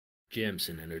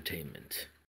Jamsin Entertainment.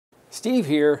 Steve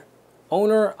here,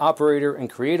 owner, operator, and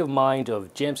creative mind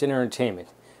of Jamsin Entertainment,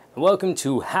 and welcome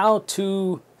to How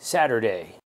To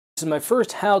Saturday. This is my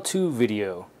first how-to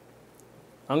video.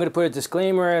 I'm going to put a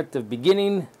disclaimer at the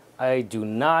beginning. I do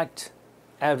not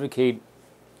advocate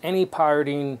any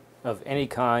pirating of any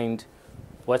kind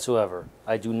whatsoever.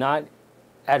 I do not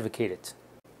advocate it.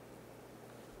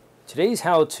 Today's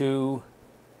how-to,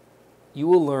 you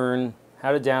will learn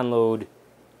how to download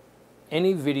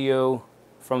any video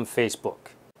from Facebook.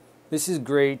 This is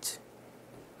great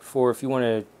for if you want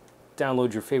to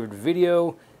download your favorite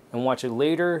video and watch it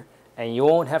later, and you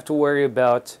won't have to worry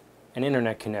about an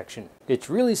internet connection. It's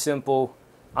really simple.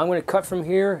 I'm going to cut from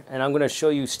here and I'm going to show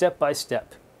you step by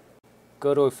step.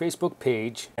 Go to a Facebook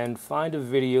page and find a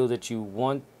video that you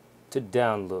want to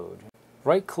download.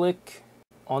 Right click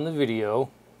on the video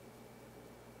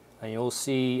and you'll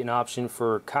see an option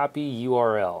for copy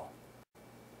URL.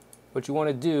 What you want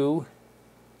to do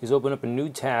is open up a new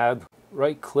tab,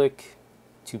 right click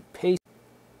to paste,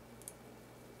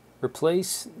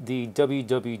 replace the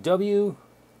www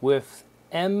with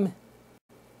M,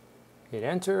 hit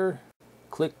enter,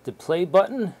 click the play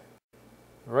button,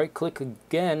 right click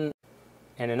again,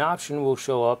 and an option will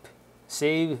show up,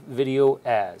 save video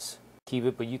as. Keep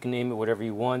it, but you can name it whatever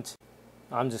you want.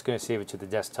 I'm just going to save it to the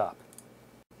desktop.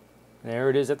 There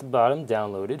it is at the bottom,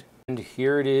 downloaded. And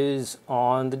here it is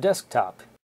on the desktop.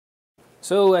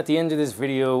 So at the end of this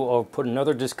video, I'll put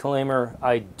another disclaimer.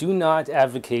 I do not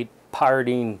advocate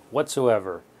pirating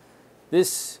whatsoever.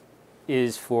 This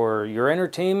is for your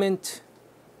entertainment.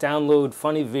 Download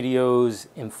funny videos,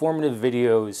 informative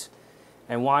videos,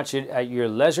 and watch it at your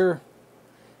leisure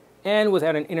and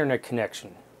without an internet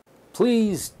connection.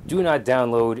 Please do not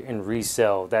download and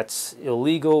resell. That's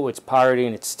illegal, it's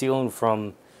pirating, it's stealing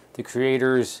from the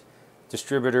creators,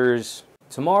 distributors.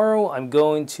 Tomorrow I'm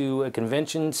going to a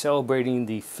convention celebrating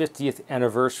the 50th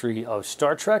anniversary of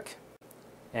Star Trek,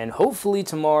 and hopefully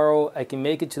tomorrow I can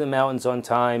make it to the mountains on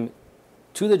time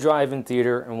to the drive-in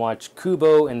theater and watch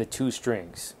Kubo and the Two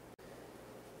Strings.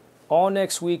 All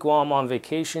next week while I'm on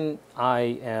vacation,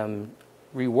 I am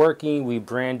reworking,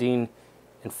 rebranding,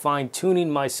 and fine-tuning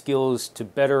my skills to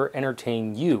better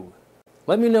entertain you.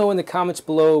 Let me know in the comments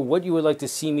below what you would like to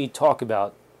see me talk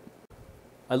about.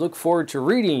 I look forward to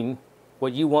reading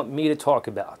what you want me to talk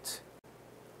about.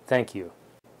 Thank you.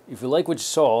 If you like what you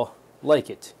saw, like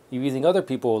it. If you think other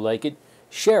people will like it,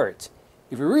 share it.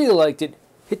 If you really liked it,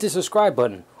 hit the subscribe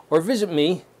button or visit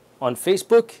me on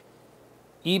Facebook,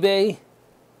 eBay,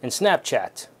 and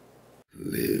Snapchat.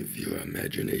 Live your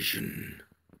imagination.